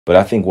But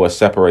I think what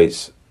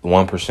separates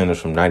 1%ers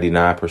from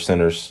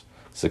 99%ers,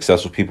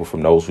 successful people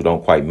from those who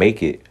don't quite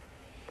make it,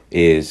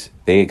 is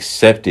they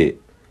accepted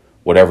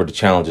whatever the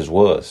challenges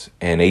was,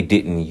 and they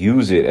didn't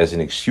use it as an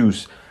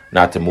excuse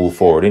not to move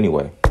forward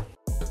anyway.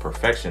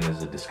 Perfection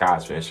is a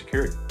disguise for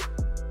insecurity.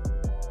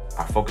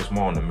 I focus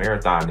more on the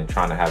marathon than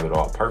trying to have it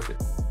all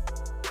perfect.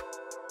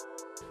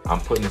 I'm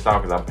putting this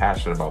out because I'm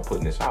passionate about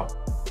putting this out.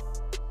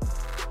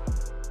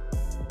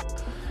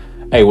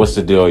 Hey, what's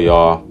the deal,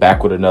 y'all?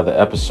 Back with another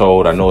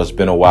episode. I know it's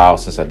been a while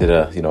since I did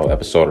a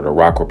episode of the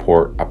Rock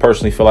Report. I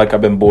personally feel like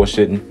I've been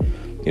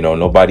bullshitting.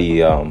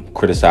 Nobody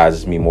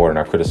criticizes me more than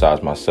I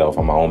criticize myself.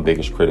 I'm my own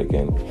biggest critic,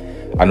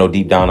 and I know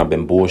deep down I've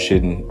been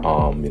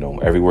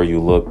bullshitting. Everywhere you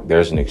look,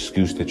 there's an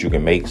excuse that you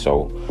can make.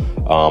 So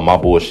my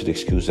bullshit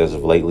excuse as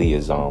of lately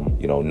is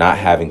not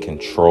having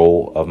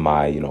control of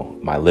my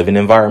my living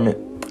environment.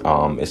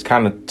 It's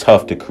kind of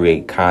tough to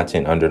create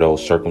content under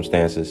those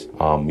circumstances.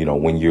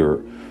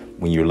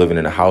 When you're living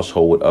in a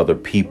household with other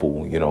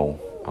people,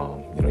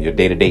 your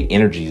day-to-day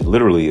energy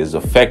literally is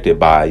affected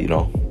by,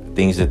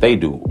 things that they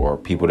do or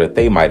people that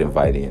they might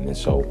invite in. And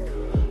so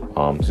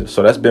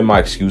that's been my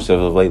excuse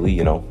as of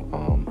lately,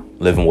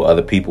 living with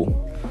other people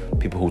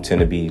who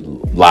tend to be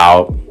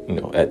loud,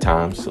 at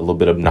times, a little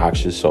bit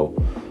obnoxious. So,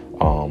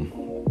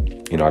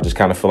 I just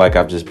kind of feel like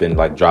I've just been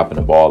like dropping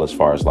the ball as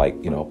far as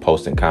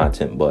posting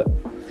content. But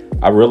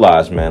I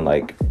realize, man,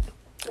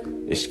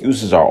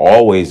 excuses are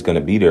always going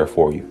to be there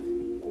for you.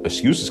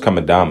 Excuses come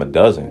a dime a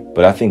dozen.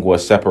 But I think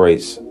what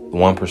separates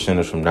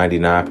 1%ers from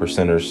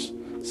 99%ers,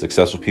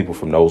 successful people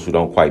from those who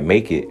don't quite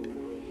make it,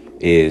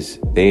 is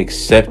they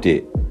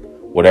accepted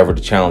whatever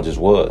the challenges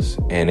was,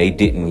 and they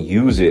didn't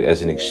use it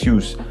as an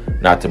excuse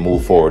not to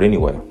move forward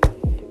anyway.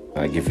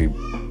 I give you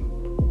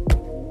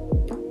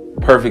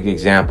perfect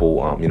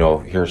example.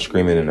 Hear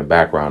screaming in the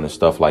background and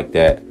stuff like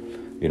that.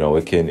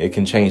 It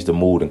can change the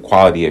mood and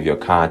quality of your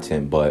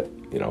content, but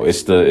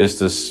it's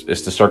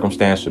the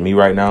circumstance for me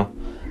right now.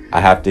 I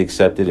have to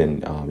accept it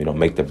and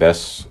make the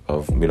best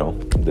of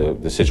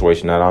the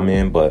situation that I'm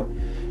in. But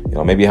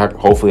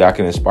hopefully I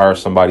can inspire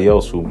somebody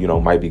else who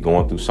might be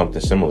going through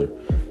something similar.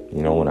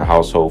 In a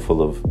household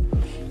full of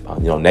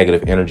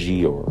negative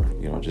energy, or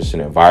just an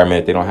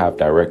environment they don't have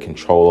direct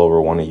control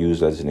over, want to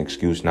use as an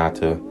excuse not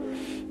to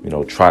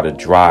try to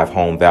drive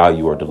home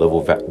value or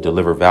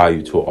deliver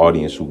value to an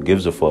audience who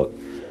gives a fuck.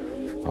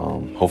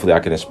 Hopefully I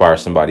can inspire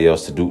somebody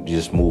else to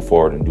just move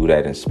forward and do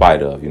that in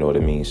spite of, what I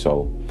mean?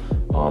 So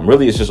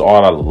really it's just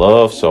all out of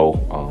love. So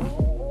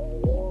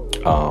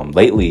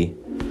lately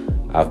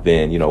I've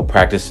been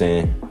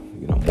practicing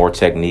more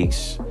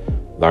techniques,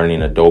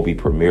 learning Adobe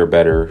Premiere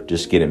better,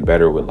 just getting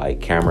better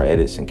with camera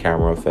edits and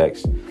camera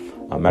effects.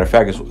 Matter of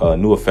fact, it's a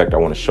new effect I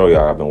want to show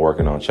y'all I've been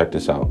working on. Check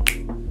this out.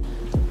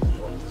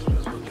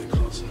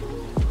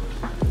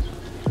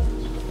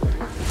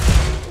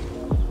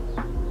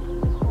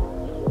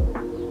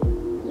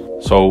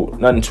 So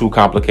nothing too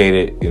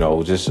complicated,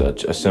 just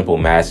a simple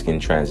masking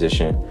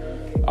transition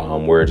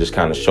where it just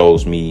kind of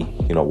shows me,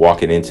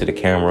 walking into the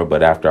camera.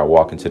 But after I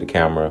walk into the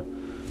camera,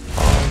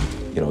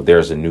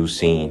 there's a new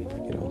scene,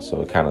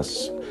 so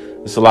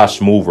it's a lot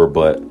smoother.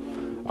 But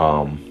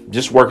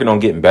just working on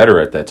getting better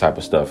at that type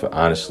of stuff,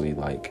 honestly,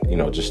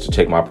 just to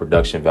take my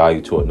production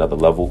value to another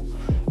level.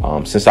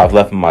 Since I've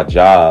left my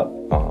job,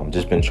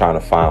 just been trying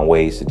to find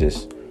ways to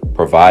just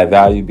provide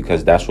value,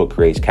 because that's what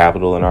creates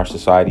capital in our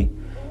society.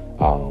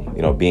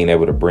 Being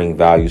able to bring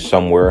value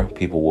somewhere,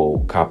 people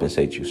will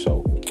compensate you.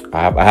 So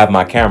I have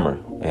my camera,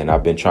 and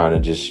I've been trying to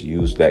just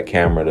use that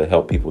camera to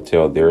help people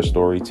tell their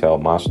story, tell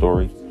my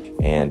story,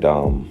 and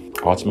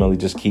ultimately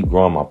just keep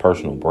growing my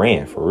personal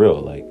brand for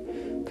real.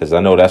 Because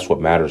I know that's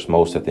what matters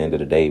most at the end of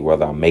the day,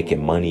 whether I'm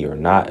making money or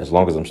not. As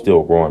long as I'm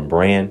still growing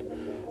brand,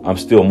 I'm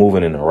still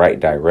moving in the right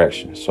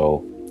direction.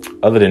 So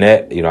other than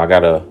that, I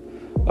got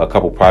a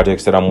couple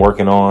projects that I'm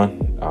working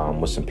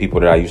on with some people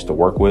that I used to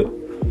work with.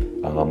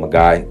 A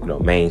guy,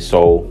 Main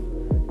Soul,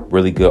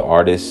 really good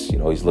artist.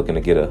 He's looking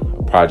to get a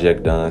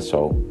project done.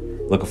 So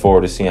looking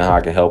forward to seeing how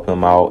I can help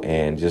him out.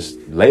 And just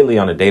lately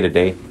on a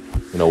day-to-day,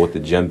 with the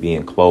gym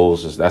being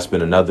closed, that's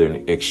been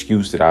another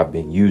excuse that I've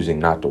been using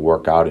not to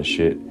work out and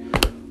shit.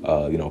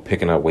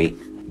 Picking up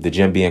weight. The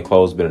gym being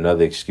closed has been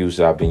another excuse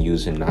that I've been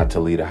using not to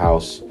leave the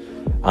house.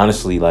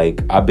 Honestly,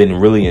 I've been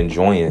really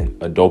enjoying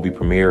Adobe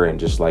Premiere and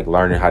just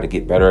learning how to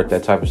get better at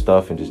that type of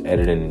stuff and just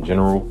editing in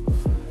general.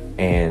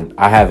 And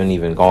I haven't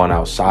even gone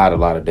outside a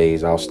lot of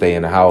days. I'll stay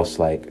in the house.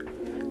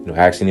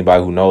 Ask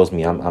anybody who knows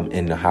me. I'm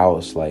in the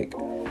house.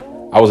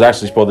 I was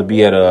actually supposed to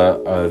be at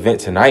a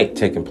event tonight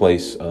taking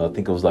place. I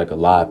think it was a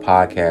live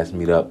podcast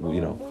meetup.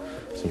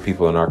 Some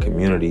people in our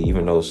community,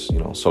 even those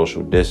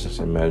social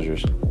distancing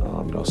measures.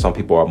 Some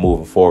people are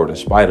moving forward in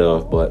spite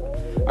of. But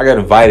I got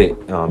invited,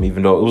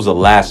 even though it was a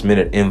last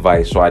minute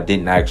invite, so I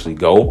didn't actually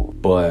go.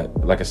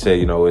 But like I said,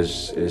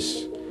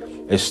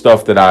 it's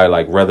stuff that I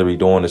rather be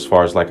doing, as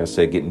far as, like I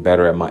said, getting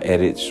better at my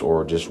edits,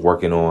 or just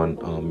working on,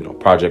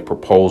 project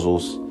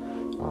proposals,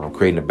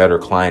 creating a better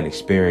client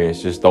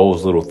experience, just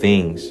those little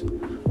things.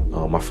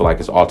 I feel like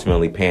it's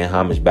ultimately paying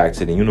homage back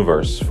to the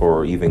universe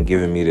for even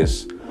giving me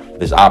this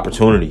this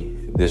opportunity,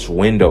 this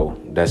window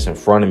that's in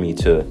front of me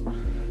to,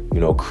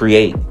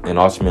 create and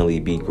ultimately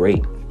be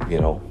great.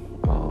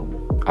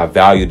 I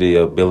value the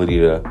ability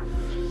to,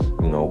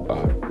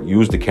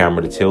 use the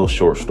camera to tell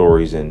short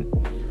stories and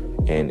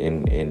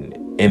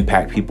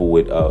impact people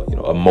with,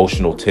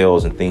 emotional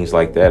tales and things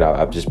like that.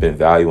 I've just been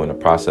valuing the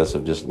process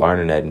of just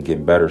learning that and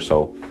getting better.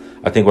 So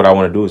I think what I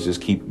want to do is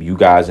just keep you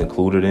guys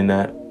included in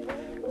that,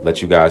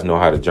 let you guys know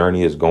how the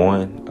journey is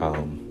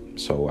going.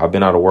 So I've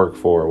been out of work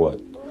for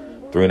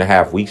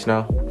 3.5 weeks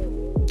now.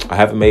 I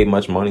haven't made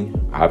much money,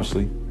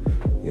 obviously.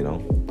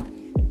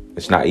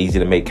 It's not easy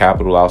to make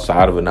capital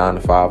outside of a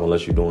 9-to-5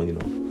 unless you're doing,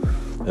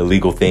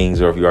 illegal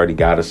things or if you already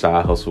got a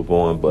side hustle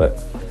going.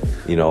 But,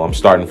 I'm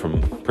starting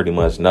from pretty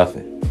much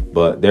nothing.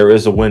 But there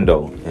is a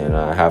window, and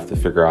I have to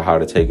figure out how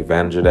to take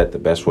advantage of that the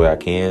best way I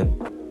can.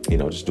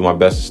 Just do my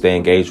best to stay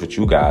engaged with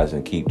you guys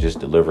and keep just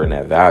delivering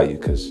that value,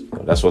 because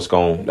that's what's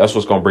going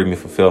to bring me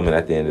fulfillment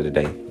at the end of the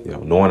day.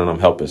 Knowing that I'm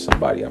helping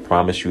somebody, I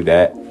promise you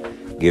that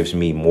gives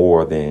me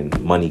more than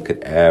money could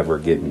ever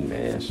give me,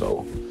 man.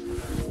 So,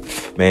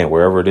 man,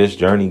 wherever this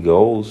journey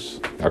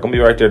goes, I'm gonna be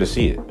right there to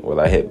see it.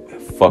 Whether I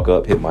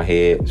hit my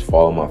head,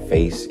 fall on my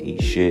face,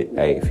 eat shit.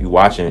 Hey, if you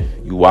watching,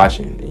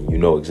 and you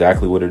know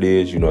exactly what it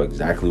is, you know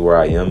exactly where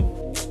I am.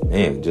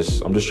 Man,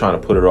 I'm just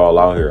trying to put it all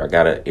out here. I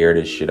gotta air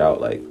this shit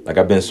out. Like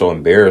I've been so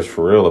embarrassed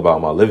for real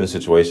about my living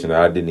situation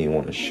that I didn't even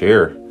want to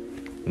share,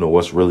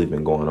 what's really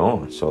been going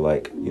on. So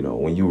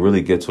when you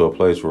really get to a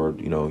place where,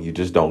 you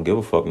just don't give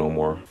a fuck no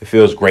more, it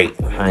feels great.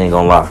 I ain't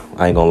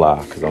gonna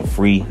lie, because I'm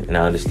free and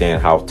I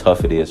understand how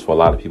tough it is for a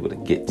lot of people to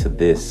get to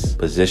this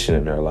position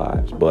in their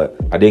lives. But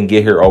I didn't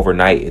get here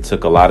overnight. It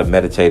took a lot of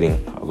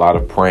meditating, a lot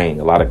of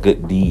praying, a lot of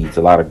good deeds,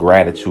 a lot of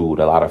gratitude,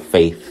 a lot of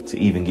faith to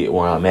even get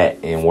where I'm at.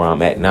 And where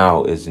I'm at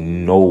now is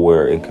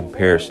nowhere in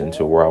comparison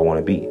to where I want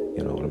to be.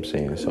 You know what I'm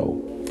saying?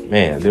 So,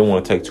 man, I didn't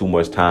want to take too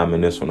much time in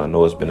this one. I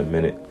know it's been a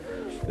minute.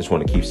 Just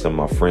want to keep some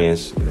of my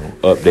friends,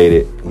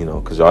 updated,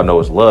 because y'all know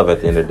it's love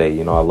at the end of the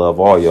day. I love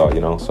all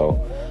y'all, so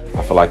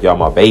I feel like y'all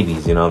my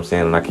babies, you know what I'm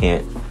saying? And I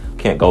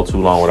can't go too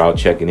long without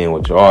checking in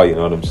with y'all, you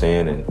know what I'm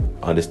saying? And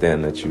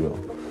understanding that,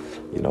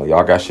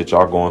 y'all got shit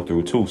y'all going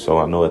through too. So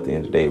I know at the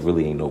end of the day, it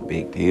really ain't no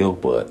big deal,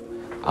 but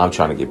I'm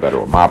trying to get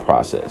better with my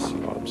process, you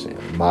know what I'm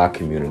saying? My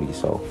community.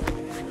 So,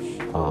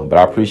 but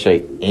I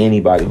appreciate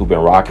anybody who's been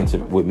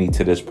rocking with me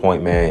to this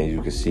point, man. As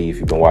you can see, if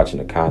you've been watching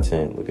the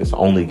content, look, it's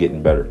only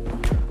getting better.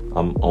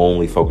 I'm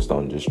only focused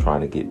on just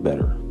trying to get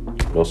better.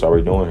 What else are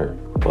we doing here?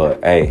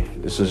 But hey,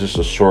 this is just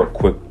a short,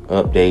 quick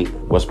update.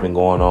 What's been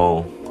going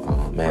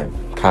on? Man,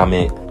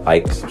 comment,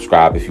 like,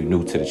 subscribe if you're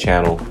new to the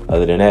channel.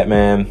 Other than that,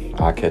 man,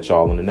 I'll catch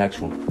y'all in the next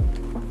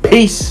one.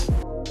 Peace.